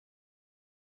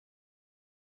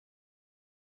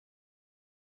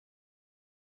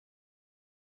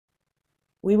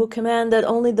We will command that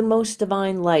only the most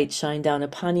divine light shine down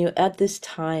upon you at this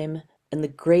time, and the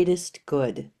greatest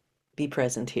good be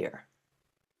present here.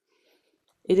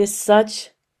 It is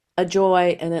such a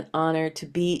joy and an honor to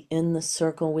be in the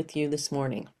circle with you this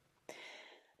morning.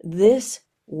 This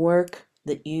work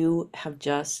that you have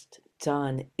just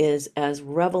done is as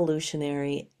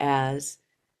revolutionary as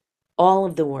all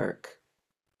of the work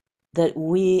that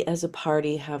we as a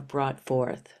party have brought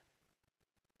forth.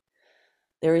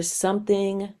 There is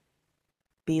something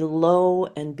below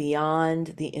and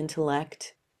beyond the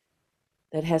intellect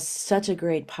that has such a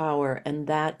great power, and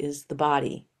that is the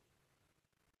body.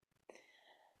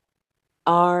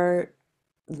 Our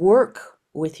work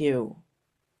with you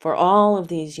for all of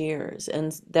these years,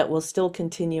 and that will still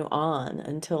continue on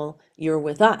until you're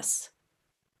with us,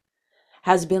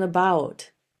 has been about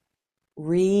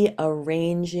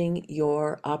rearranging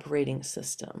your operating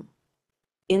system.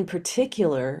 In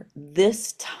particular,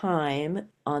 this time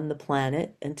on the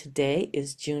planet, and today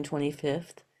is June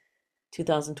 25th,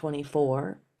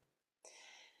 2024,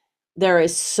 there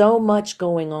is so much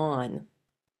going on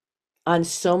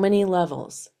so many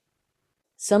levels.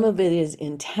 Some of it is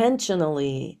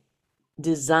intentionally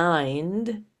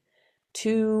designed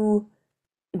to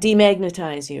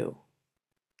demagnetize you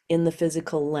in the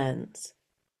physical lens.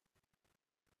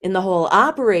 In the whole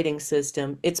operating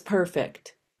system, it's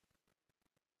perfect.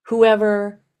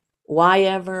 Whoever,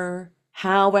 whyever,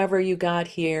 however you got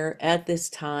here at this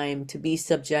time to be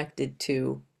subjected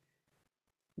to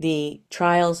the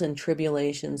trials and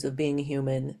tribulations of being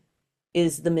human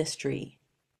is the mystery.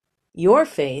 Your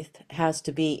faith has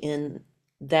to be in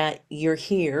that you're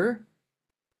here,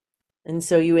 and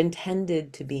so you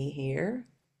intended to be here,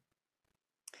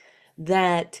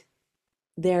 that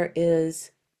there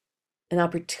is an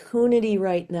opportunity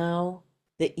right now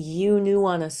that you knew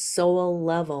on a soul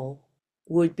level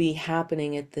would be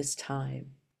happening at this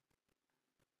time.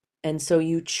 And so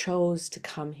you chose to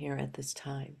come here at this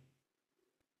time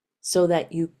so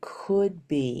that you could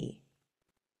be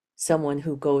someone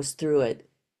who goes through it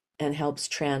and helps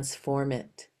transform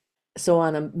it. So,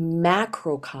 on a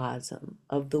macrocosm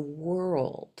of the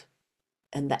world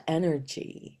and the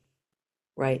energy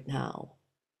right now,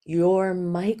 your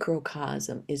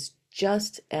microcosm is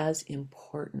just as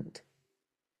important.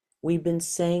 We've been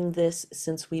saying this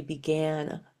since we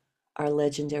began our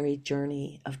legendary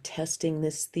journey of testing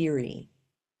this theory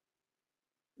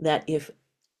that if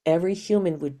every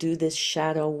human would do this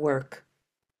shadow work,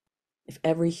 if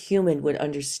every human would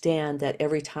understand that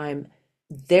every time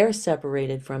they're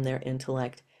separated from their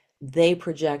intellect, they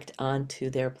project onto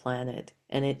their planet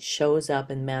and it shows up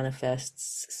and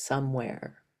manifests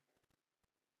somewhere.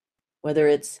 Whether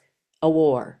it's a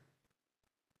war,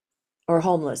 or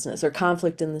homelessness, or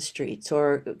conflict in the streets,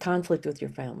 or conflict with your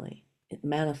family, it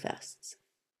manifests.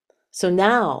 So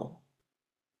now,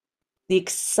 the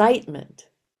excitement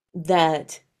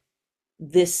that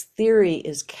this theory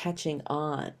is catching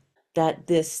on, that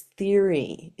this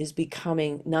theory is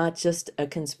becoming not just a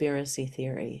conspiracy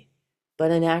theory,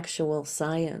 but an actual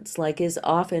science, like is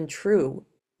often true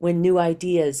when new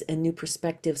ideas and new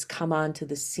perspectives come onto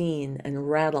the scene and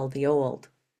rattle the old,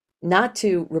 not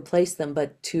to replace them,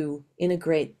 but to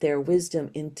integrate their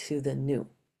wisdom into the new.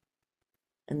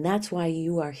 And that's why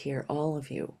you are here, all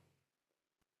of you.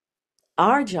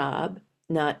 Our job,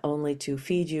 not only to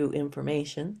feed you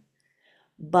information,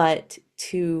 but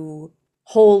to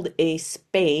hold a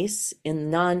space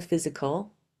in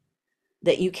non-physical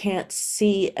that you can't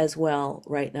see as well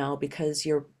right now because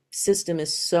your system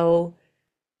is so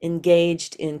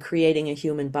engaged in creating a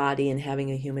human body and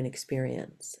having a human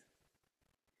experience.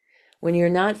 When you're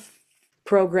not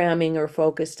programming or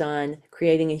focused on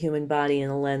creating a human body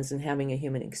in a lens and having a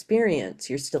human experience,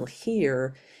 you're still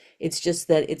here. It's just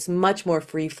that it's much more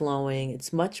free-flowing.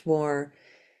 There's much more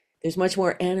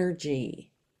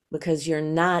energy because you're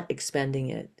not expending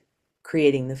it,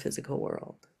 creating the physical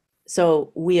world.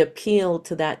 So we appeal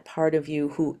to that part of you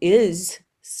who is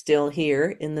still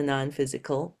here in the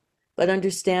non-physical, but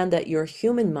understand that your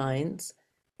human minds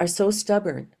are so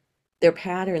stubborn. They're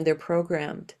patterned, they're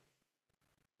programmed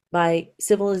by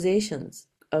civilizations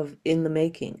of in the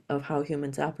making of how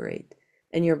humans operate.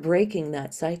 And you're breaking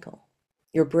that cycle.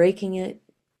 You're breaking it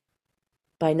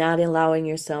by not allowing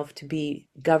yourself to be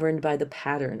governed by the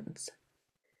patterns.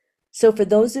 So for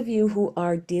those of you who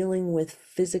are dealing with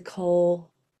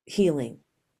physical healing,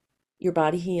 your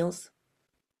body heals.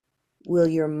 Will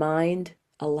your mind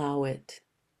allow it?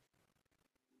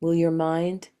 Will your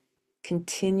mind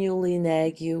continually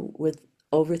nag you with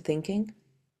overthinking?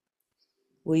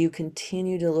 Will you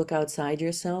continue to look outside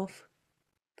yourself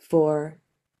for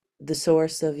the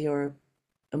source of your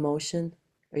emotion?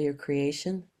 or your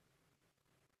creation?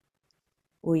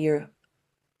 Will your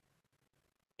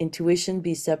intuition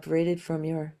be separated from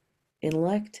your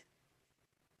intellect?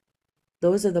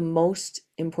 Those are the most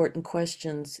important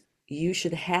questions you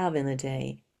should have in a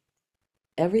day.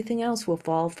 Everything else will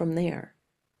fall from there.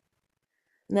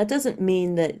 And that doesn't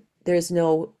mean that there's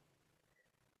no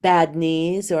bad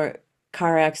knees or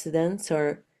car accidents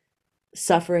or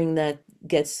suffering that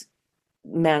gets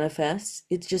manifest.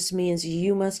 It just means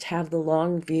you must have the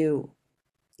long view.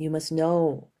 You must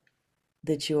know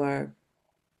that you are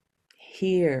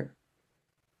here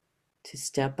to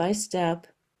step by step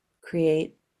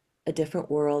create a different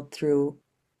world through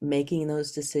making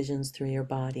those decisions through your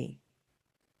body.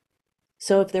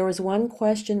 So if there was one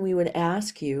question we would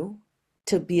ask you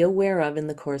to be aware of in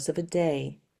the course of a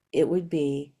day, it would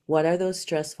be, what are those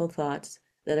stressful thoughts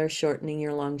that are shortening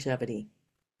your longevity?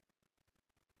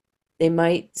 They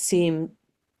might seem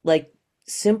like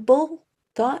simple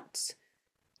thoughts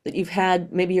that you've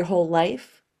had maybe your whole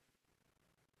life.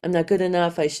 I'm not good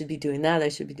enough. I should be doing that. I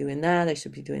should be doing that. I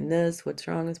should be doing this. What's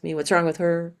wrong with me? What's wrong with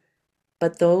her?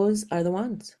 But those are the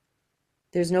ones.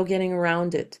 There's no getting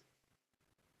around it.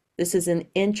 This is an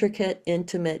intricate,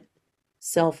 intimate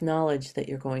self-knowledge that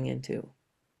you're going into.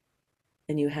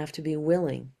 And you have to be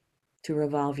willing to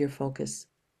revolve your focus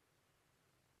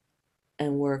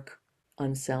and work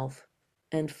on self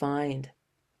and find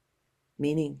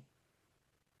meaning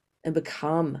and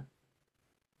become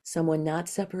someone not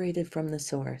separated from the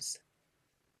source,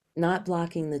 not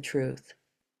blocking the truth.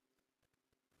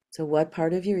 So what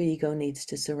part of your ego needs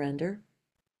to surrender?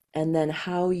 And then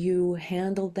how you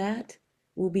handle that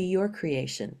will be your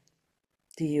creation.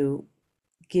 Do you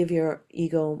give your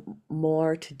ego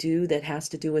more to do that has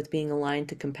to do with being aligned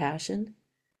to compassion?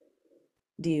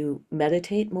 Do you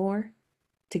meditate more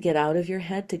to get out of your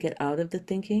head, to get out of the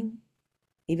thinking,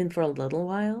 even for a little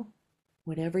while?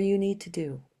 Whatever you need to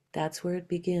do, that's where it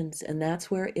begins. And that's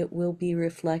where it will be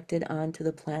reflected onto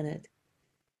the planet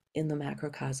in the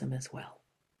macrocosm as well.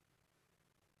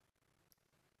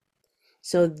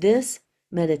 So this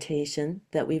meditation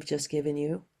that we've just given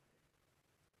you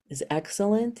is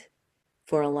excellent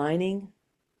for aligning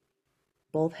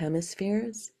both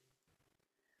hemispheres.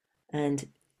 And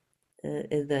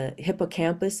the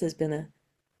hippocampus has been a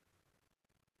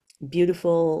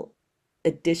beautiful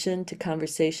addition to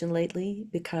conversation lately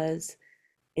because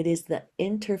it is the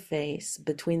interface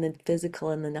between the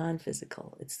physical and the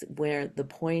non-physical. It's where the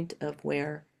point of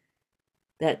where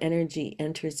that energy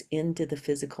enters into the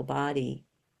physical body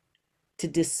to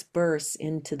disperse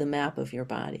into the map of your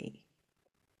body.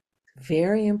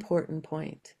 Very important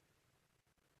point.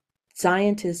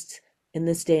 Scientists in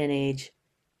this day and age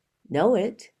know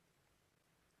it.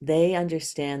 They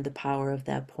understand the power of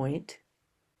that point.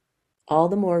 All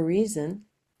the more reason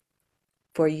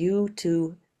for you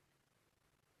to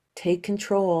take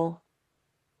control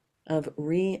of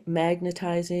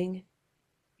remagnetizing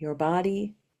your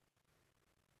body,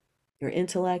 your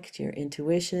intellect, your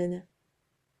intuition,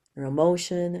 your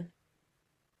emotion,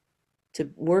 to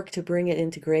work to bring it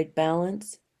into great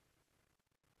balance.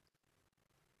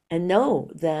 And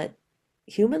know that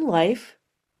human life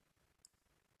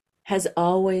has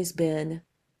always been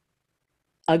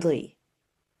ugly.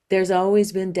 There's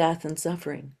always been death and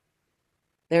suffering.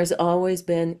 There's always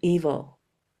been evil.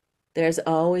 There's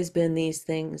always been these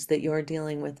things that you're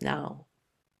dealing with now.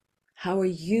 How are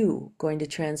you going to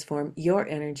transform your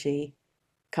energy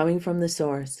coming from the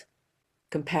source,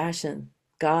 compassion,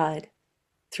 God,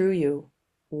 through you?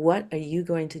 What are you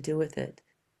going to do with it?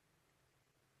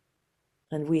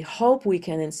 And we hope we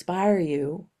can inspire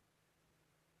you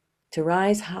to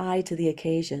rise high to the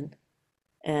occasion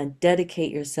and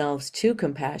dedicate yourselves to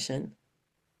compassion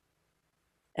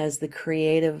as the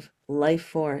creative life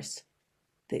force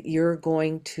that you're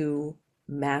going to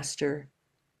master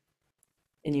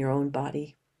in your own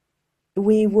body.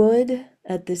 We would,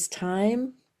 at this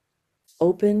time,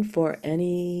 open for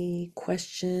any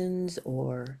questions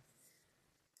or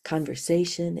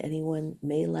conversation anyone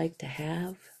may like to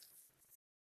have.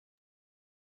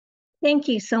 Thank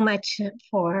you so much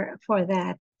for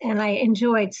that. And I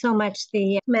enjoyed so much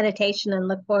the meditation and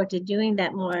look forward to doing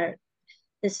that more.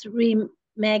 This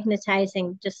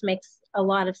remagnetizing just makes a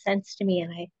lot of sense to me.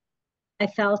 And I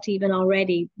felt even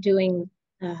already doing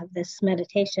this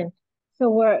meditation.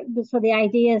 So the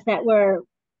idea is that we're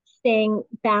staying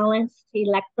balanced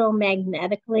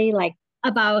electromagnetically, like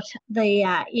about the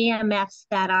EMFs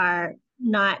that are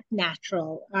not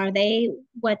natural. Are they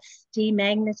what's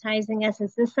demagnetizing us?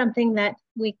 Is this something that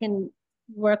we can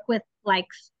work with, like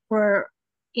for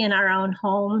in our own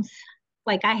homes?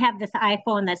 like I have this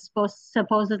iPhone that's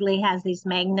supposedly has these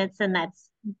magnets, and that's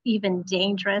even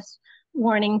dangerous,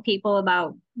 warning people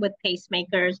about with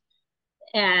pacemakers.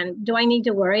 And do I need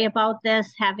to worry about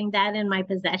this, having that in my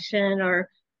possession, or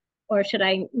should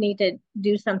I need to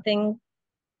do something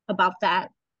about that?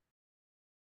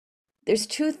 There's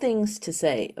two things to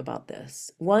say about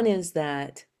this. One is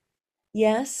that,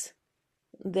 yes,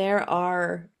 there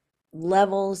are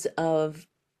levels of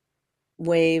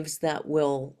waves that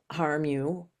will harm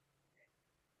you.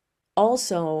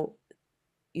 Also,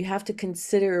 you have to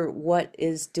consider what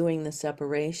is doing the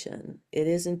separation. It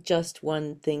isn't just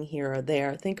one thing here or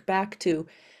there. Think back to,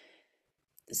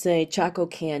 say, Chaco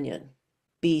Canyon,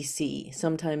 BC,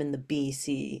 sometime in the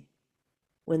BC,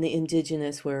 when the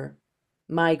indigenous were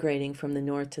migrating from the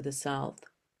north to the south.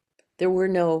 There were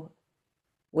no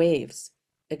waves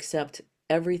except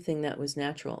everything that was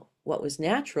natural. What was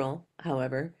natural,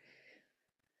 however,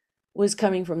 was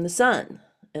coming from the sun,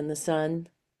 and the sun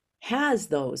has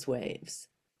those waves.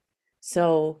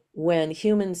 So when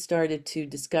humans started to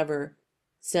discover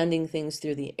sending things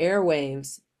through the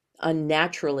airwaves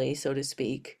unnaturally, so to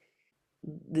speak,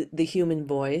 the human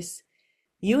voice,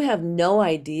 you have no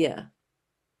idea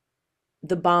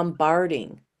the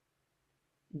bombarding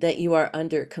that you are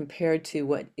under compared to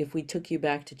what if we took you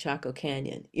back to Chaco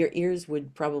Canyon. Your ears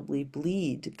would probably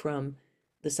bleed from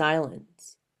the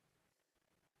silence.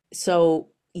 So,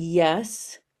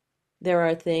 yes, there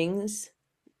are things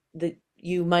that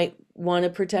you might want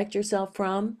to protect yourself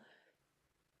from,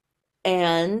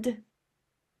 and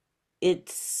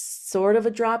it's sort of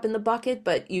a drop in the bucket,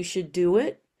 but you should do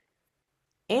it.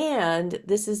 And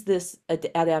this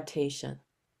adaptation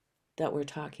that we're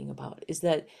talking about is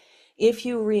that if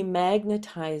you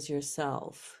remagnetize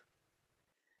yourself,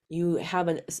 you have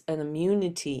an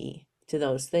immunity to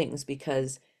those things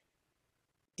because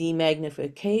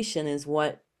demagnification is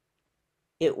what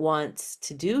it wants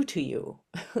to do to you,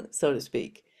 so to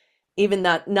speak. Even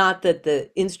not that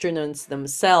the instruments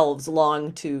themselves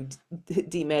long to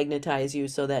demagnetize you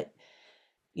so that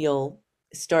you'll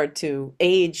start to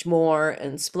age more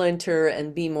and splinter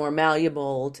and be more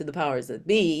malleable to the powers that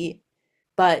be,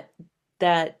 but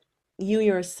that you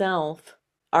yourself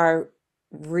are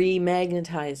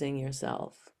remagnetizing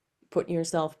yourself, putting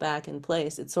yourself back in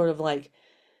place. It's sort of like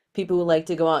people who like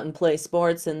to go out and play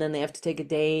sports and then they have to take a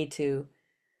day to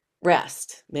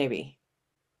rest, maybe.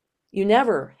 You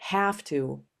never have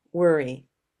to worry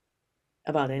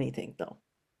about anything, though.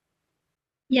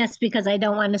 Yes, because I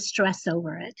don't want to stress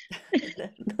over it.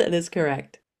 That is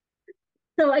correct.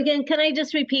 So again, can I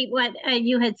just repeat what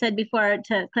you had said before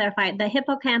to clarify? The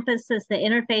hippocampus is the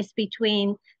interface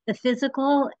between the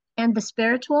physical and the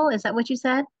spiritual. Is that what you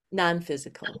said?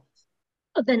 Non-physical.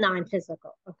 Oh, the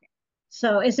non-physical. Okay.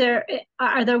 So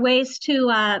are there ways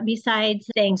to, besides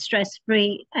staying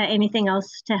stress-free, anything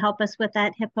else to help us with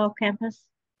that hippocampus?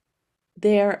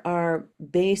 There are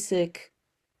basic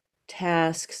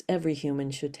tasks every human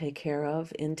should take care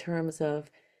of in terms of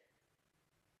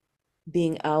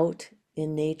being out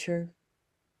in nature,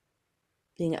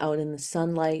 being out in the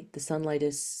sunlight. The sunlight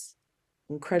is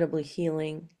incredibly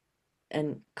healing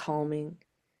and calming.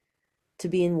 To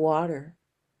be in water,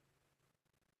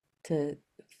 to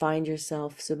find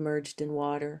yourself submerged in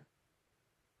water,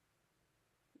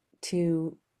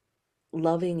 to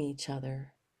loving each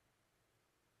other,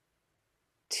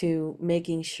 to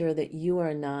making sure that you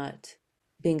are not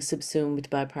being subsumed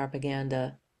by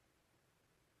propaganda,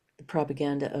 the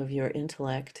propaganda of your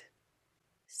intellect.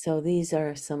 So these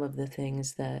are some of the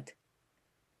things that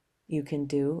you can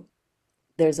do.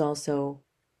 There's also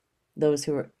those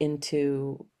who are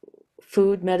into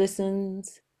food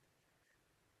medicines.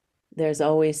 There's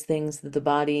always things that the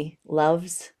body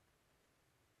loves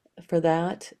for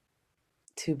that,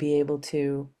 to be able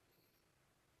to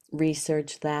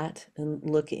research that and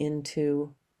look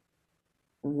into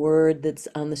word that's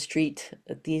on the street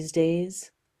these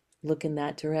days, look in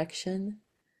that direction.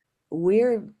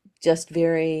 We're just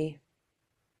very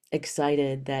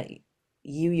excited that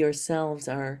you yourselves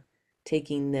are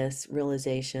taking this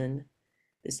realization,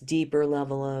 this deeper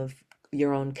level of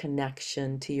your own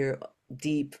connection to your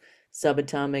deep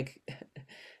subatomic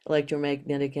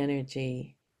electromagnetic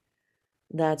energy.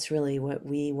 That's really what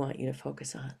we want you to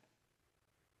focus on.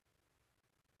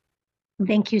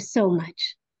 Thank you so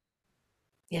much.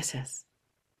 Yes, yes.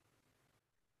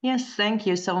 Yes, thank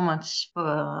you so much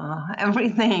for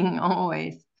everything,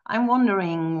 always. I'm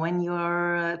wondering when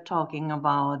you're talking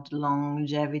about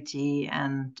longevity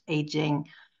and aging,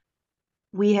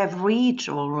 we have reached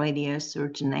already a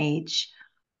certain age.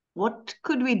 What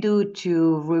could we do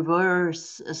to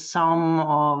reverse some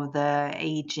of the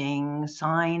aging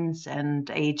signs and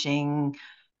aging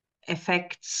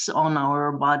effects on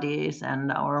our bodies and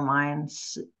our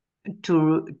minds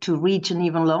to reach an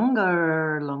even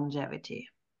longer longevity?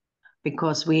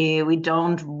 Because we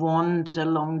don't want a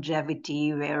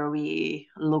longevity where we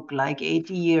look like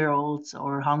 80-year-olds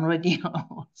or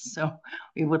 100-year-olds. So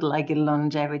we would like a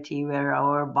longevity where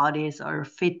our bodies are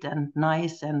fit and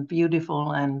nice and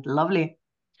beautiful and lovely,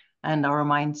 and our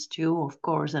minds too, of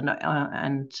course, and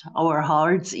our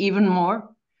hearts even more.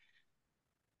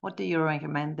 What do you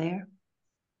recommend there?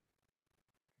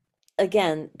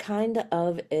 Again, kind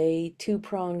of a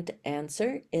two-pronged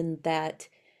answer in that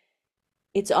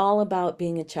it's all about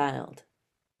being a child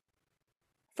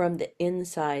from the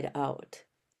inside out.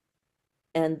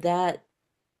 And that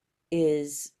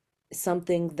is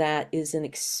something that is an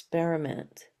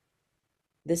experiment.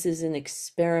 This is an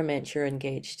experiment you're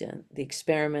engaged in, the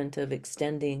experiment of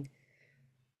extending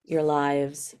your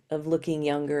lives, of looking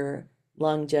younger,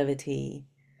 longevity.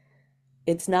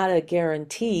 It's not a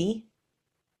guarantee.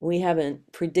 We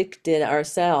haven't predicted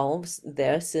ourselves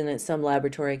this in some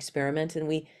laboratory experiment, and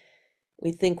we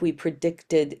think we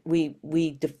predicted,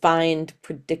 we defined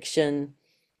prediction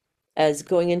as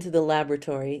going into the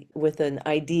laboratory with an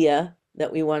idea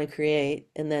that we want to create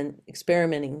and then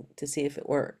experimenting to see if it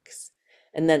works.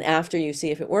 And then after you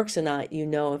see if it works or not, you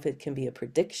know if it can be a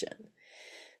prediction.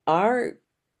 Our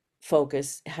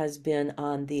focus has been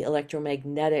on the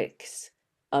electromagnetics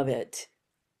of it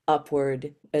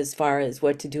upward as far as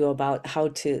what to do about how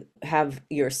to have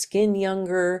your skin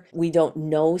younger. We don't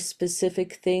know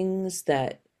specific things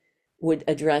that would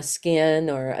address skin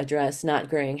or address not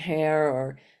graying hair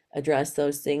or address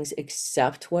those things,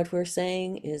 except what we're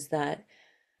saying is that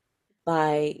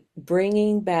by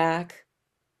bringing back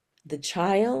the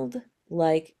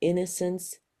childlike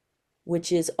innocence,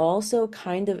 which is also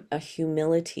kind of a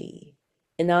humility,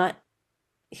 and not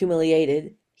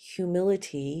humiliated,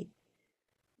 humility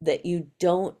that you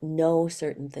don't know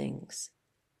certain things,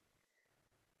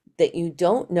 that you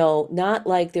don't know, not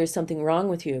like there's something wrong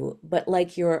with you, but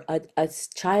like you're a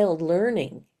child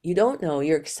learning. You don't know,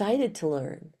 you're excited to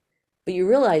learn, but you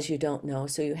realize you don't know.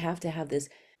 So you have to have this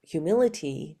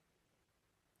humility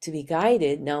to be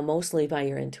guided, now mostly by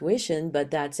your intuition, but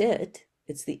that's it.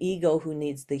 It's the ego who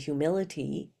needs the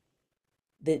humility,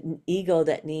 the ego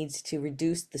that needs to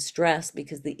reduce the stress,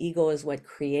 because the ego is what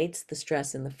creates the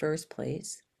stress in the first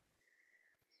place.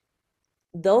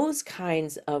 Those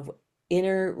kinds of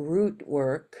inner root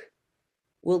work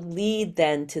will lead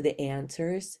then to the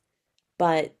answers.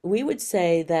 But we would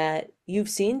say that you've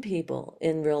seen people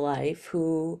in real life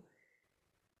who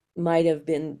might have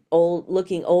been old,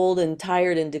 looking old and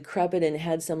tired and decrepit, and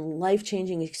had some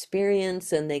life-changing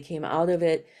experience, and they came out of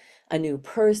it a new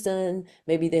person.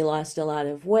 Maybe they lost a lot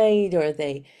of weight, or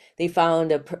they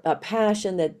found a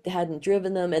passion that hadn't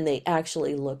driven them, and they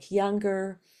actually look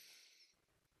younger.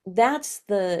 That's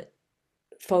the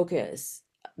focus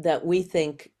that we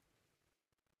think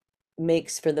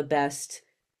makes for the best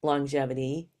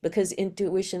longevity, because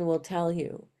intuition will tell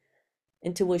you,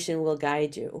 intuition will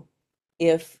guide you.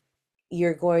 If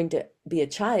you're going to be a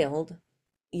child,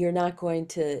 you're not going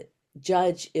to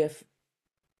judge if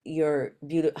you're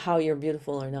how you're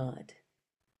beautiful or not.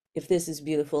 If this is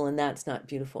beautiful and that's not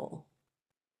beautiful,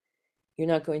 you're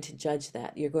not going to judge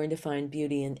that. You're going to find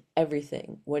beauty in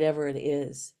everything, whatever it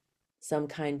is, some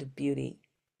kind of beauty.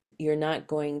 You're not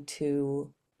going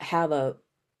to have a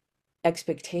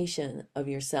expectation of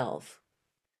yourself.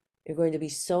 You're going to be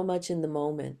so much in the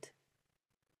moment,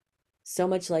 so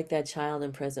much like that child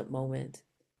in present moment.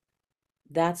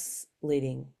 That's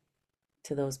leading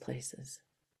to those places.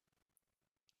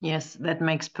 Yes, that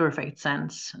makes perfect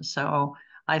sense. So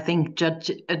I think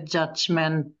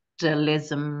judgmentalism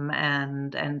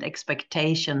and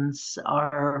expectations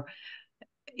are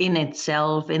in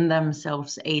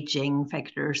themselves aging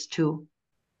factors too.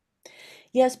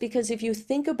 Yes, because if you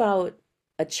think about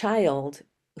a child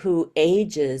who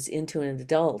ages into an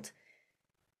adult,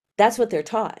 that's what they're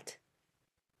taught.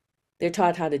 They're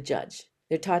taught how to judge,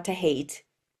 they're taught to hate,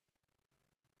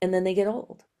 and then they get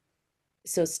old.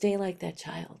 So stay like that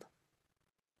child.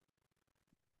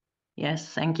 Yes,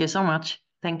 thank you so much.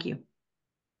 Thank you.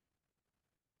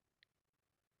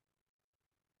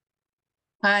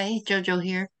 Hi, Jojo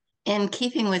here. In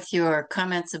keeping with your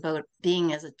comments about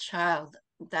being as a child,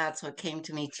 that's what came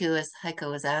to me too as Heike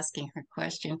was asking her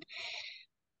question.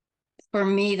 For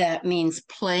me, that means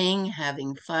playing,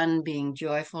 having fun, being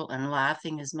joyful, and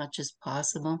laughing as much as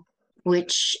possible,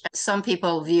 which some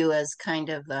people view as kind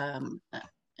of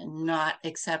not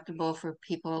acceptable for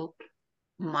people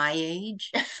my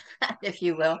age, if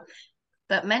you will.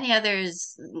 But many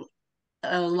others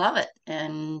love it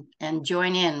and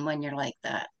join in when you're like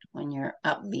that, when you're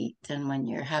upbeat and when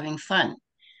you're having fun.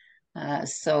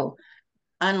 So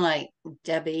unlike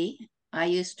Debbie, I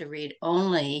used to read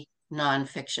only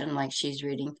nonfiction like she's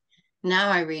reading. Now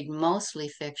I read mostly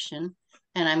fiction,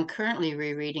 and I'm currently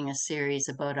rereading a series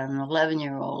about an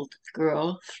 11-year-old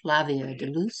girl, Flavia de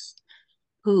Luz,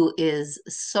 who is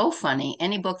so funny.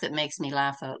 Any book that makes me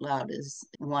laugh out loud is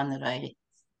one that I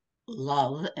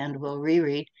love and will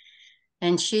reread.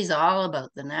 And she's all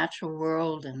about the natural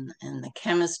world and the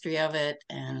chemistry of it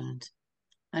and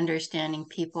understanding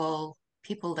people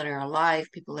that are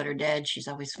alive, people that are dead. She's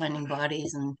always finding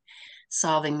bodies and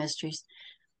solving mysteries.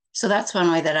 So that's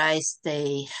one way that I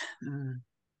stay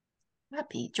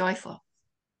happy, joyful,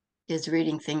 is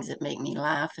reading things that make me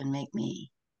laugh and make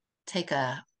me take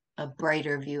a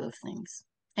brighter view of things.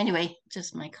 Anyway,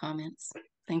 just my comments.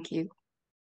 Thank you.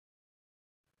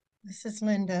 This is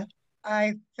Linda.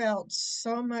 I felt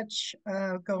so much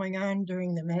going on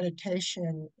during the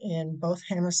meditation in both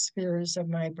hemispheres of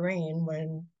my brain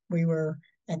when we were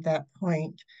at that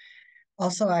point.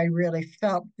 Also, I really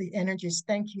felt the energies.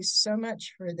 Thank you so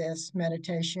much for this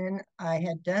meditation. I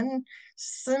had done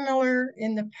similar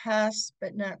in the past,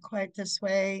 but not quite this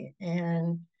way.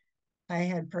 And I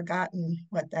had forgotten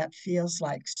what that feels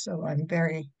like. So I'm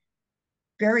very,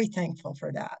 very thankful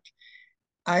for that.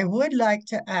 I would like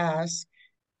to ask,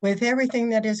 with everything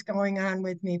that is going on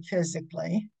with me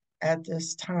physically at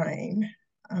this time,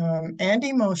 and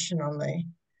emotionally,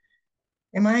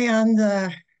 am I on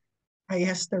I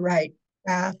guess, the right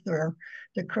path or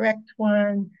the correct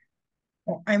one?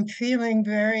 I'm feeling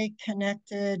very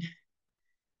connected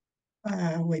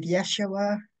with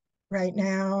Yeshua right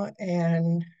now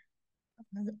and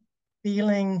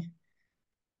feeling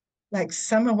like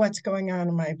some of what's going on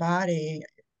in my body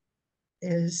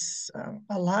is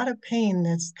a lot of pain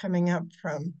that's coming up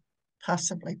from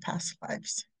possibly past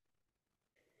lives.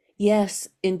 Yes,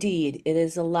 indeed. It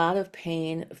is a lot of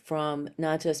pain from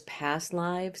not just past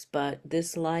lives, but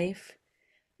this life.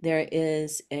 There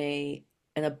is an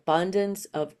abundance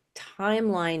of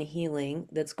timeline healing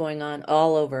that's going on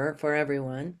all over for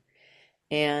everyone.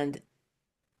 And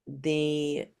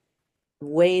the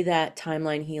way that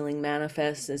timeline healing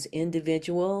manifests is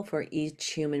individual for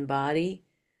each human body.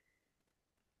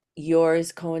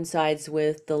 Yours coincides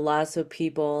with the loss of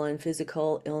people and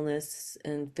physical illness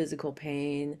and physical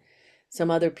pain. Some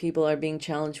other people are being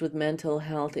challenged with mental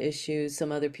health issues.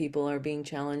 Some other people are being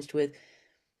challenged with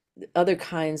other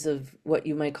kinds of what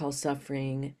you might call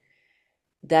suffering.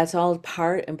 That's all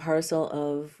part and parcel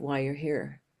of why you're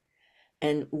here.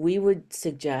 And we would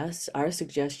suggest, our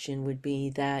suggestion would be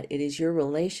that it is your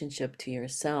relationship to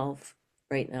yourself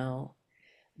right now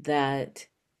that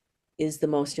is the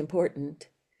most important.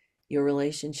 Your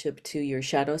relationship to your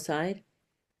shadow side,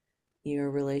 your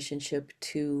relationship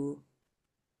to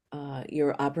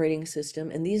your operating system.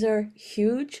 And these are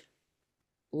huge,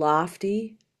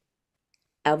 lofty,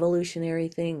 evolutionary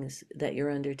things that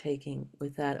you're undertaking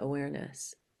with that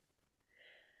awareness.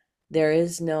 There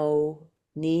is no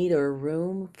need or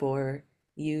room for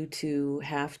you to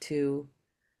have to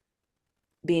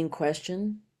be in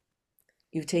question.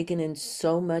 You've taken in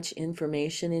so much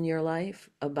information in your life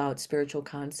about spiritual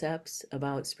concepts,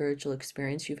 about spiritual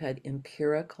experience. You've had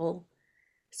empirical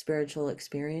spiritual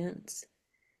experience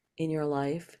in your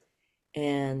life,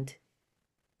 and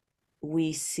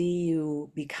we see you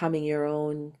becoming your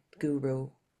own guru.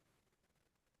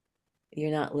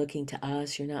 You're not looking to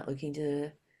us, you're not looking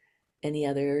to any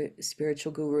other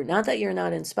spiritual guru. Not that you're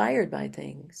not inspired by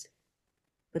things,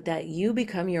 but that you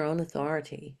become your own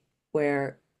authority,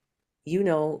 where you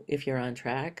know if you're on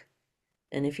track,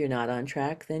 and if you're not on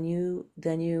track, then you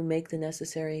make the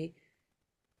necessary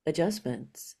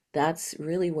adjustments. That's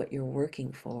really what you're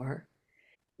working for.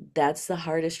 That's the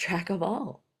hardest track of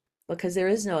all, because there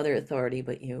is no other authority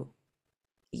but you.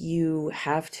 You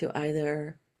have to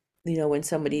either, when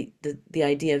somebody, the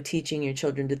idea of teaching your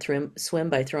children to swim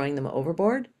by throwing them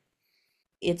overboard,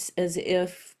 it's as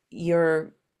if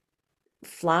you're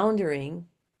floundering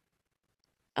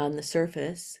on the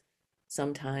surface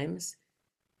sometimes,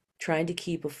 trying to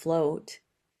keep afloat.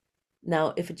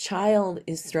 Now, if a child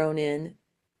is thrown in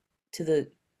to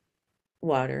the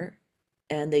water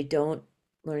and they don't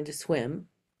learn to swim,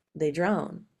 they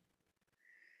drown.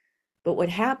 But what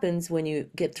happens when you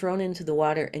get thrown into the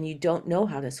water and you don't know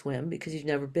how to swim because you've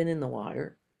never been in the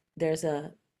water? There's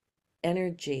a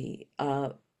energy,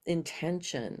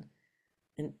 intention,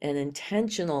 an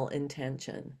intentional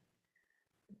intention.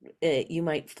 You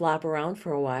might flop around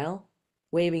for a while,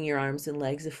 waving your arms and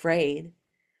legs, afraid,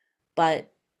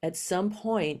 but at some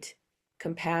point,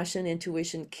 compassion,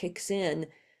 intuition kicks in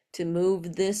to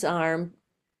move this arm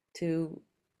to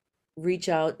reach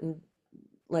out and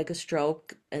like a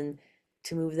stroke, and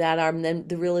to move that arm. And then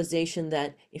the realization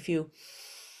that if you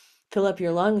fill up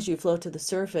your lungs, you float to the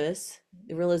surface.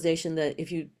 The realization that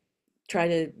if you try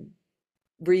to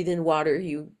breathe in water,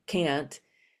 you can't.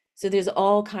 So there's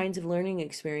all kinds of learning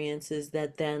experiences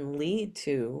that then lead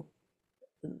to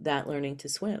that learning to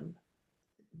swim.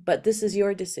 But this is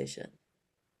your decision.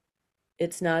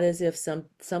 It's not as if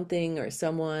something or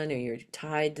someone, or you're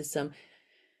tied to some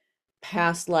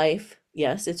past life.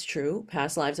 Yes, it's true.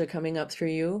 Past lives are coming up through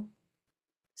you.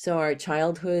 So our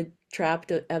childhood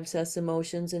trapped obsessed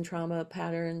emotions and trauma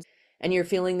patterns, and you're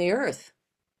feeling the earth.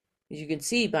 As you can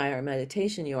see by our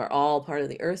meditation, you are all part of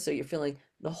the earth. So you're feeling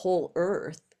the whole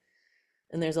earth.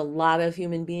 And there's a lot of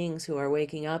human beings who are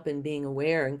waking up and being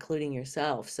aware, including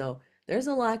yourself. So there's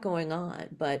a lot going on,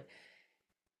 but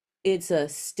it's a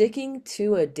sticking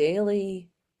to a daily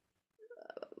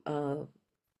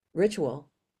ritual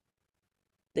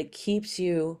that keeps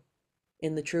you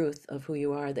in the truth of who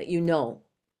you are, that you know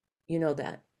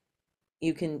that.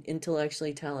 You can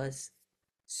intellectually tell us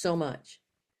so much.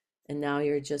 And now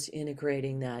you're just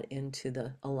integrating that into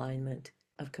the alignment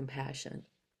of compassion.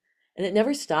 And it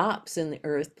never stops in the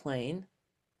earth plane.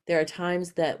 There are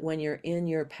times that when you're in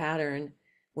your pattern,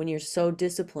 when you're so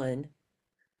disciplined,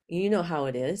 you know how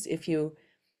it is. If you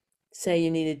say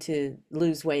you needed to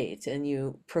lose weight and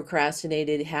you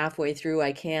procrastinated halfway through,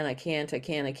 I can't,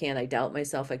 I doubt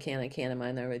myself, I can't, am I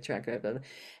on the right track?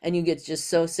 And you get just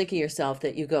so sick of yourself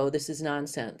that you go, this is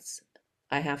nonsense.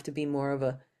 I have to be more of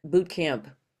a boot camp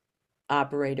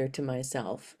operator to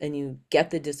myself. And you get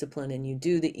the discipline and you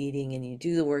do the eating and you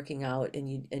do the working out and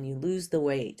you lose the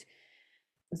weight.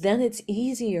 Then it's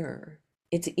easier.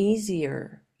 It's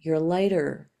easier. You're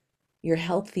lighter. You're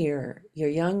healthier. You're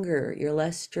younger. You're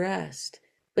less stressed.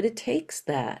 But it takes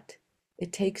that.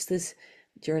 It takes this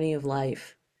journey of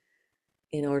life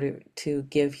in order to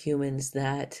give humans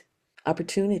that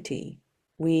opportunity.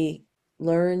 We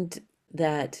learned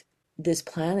that this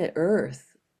planet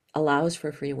Earth allows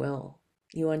for free will.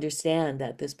 You understand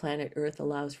that this planet Earth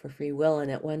allows for free will. And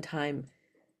at one time,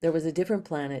 there was a different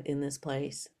planet in this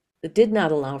place that did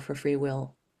not allow for free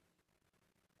will.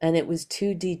 And it was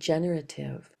too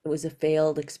degenerative. It was a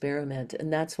failed experiment.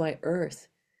 And that's why Earth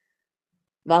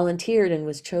volunteered and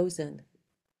was chosen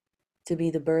to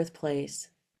be the birthplace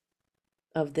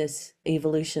of this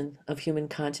evolution of human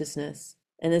consciousness.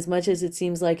 And as much as it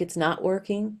seems like it's not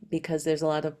working because there's a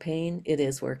lot of pain, it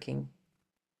is working.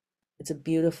 It's a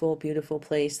beautiful, beautiful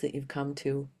place that you've come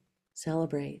to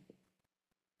celebrate.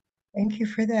 Thank you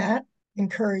for that.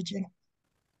 Encouraging.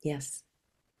 Yes,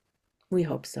 we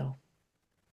hope so.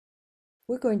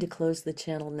 We're going to close the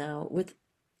channel now with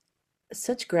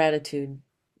such gratitude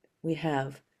we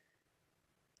have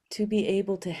to be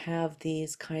able to have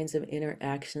these kinds of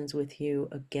interactions with you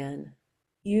again.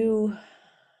 You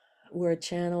were a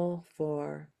channel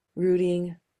for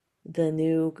rooting the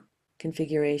new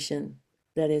configuration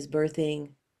that is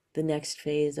birthing the next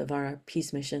phase of our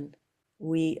peace mission.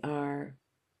 We are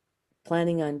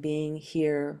planning on being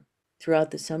here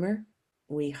throughout the summer.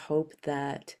 We hope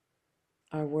that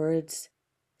our words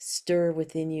stir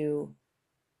within you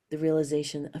the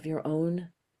realization of your own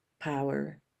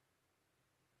power,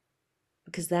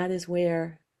 because that is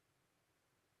where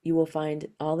you will find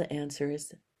all the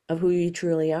answers of who you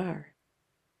truly are.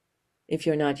 If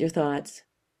you're not your thoughts,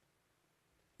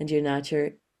 and you're not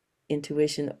your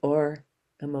intuition or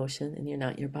emotion, and you're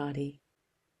not your body,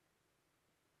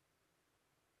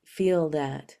 feel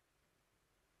that,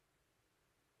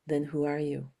 then who are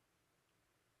you?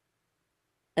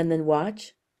 And then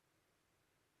watch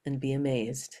and be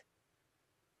amazed.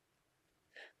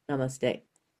 Namaste.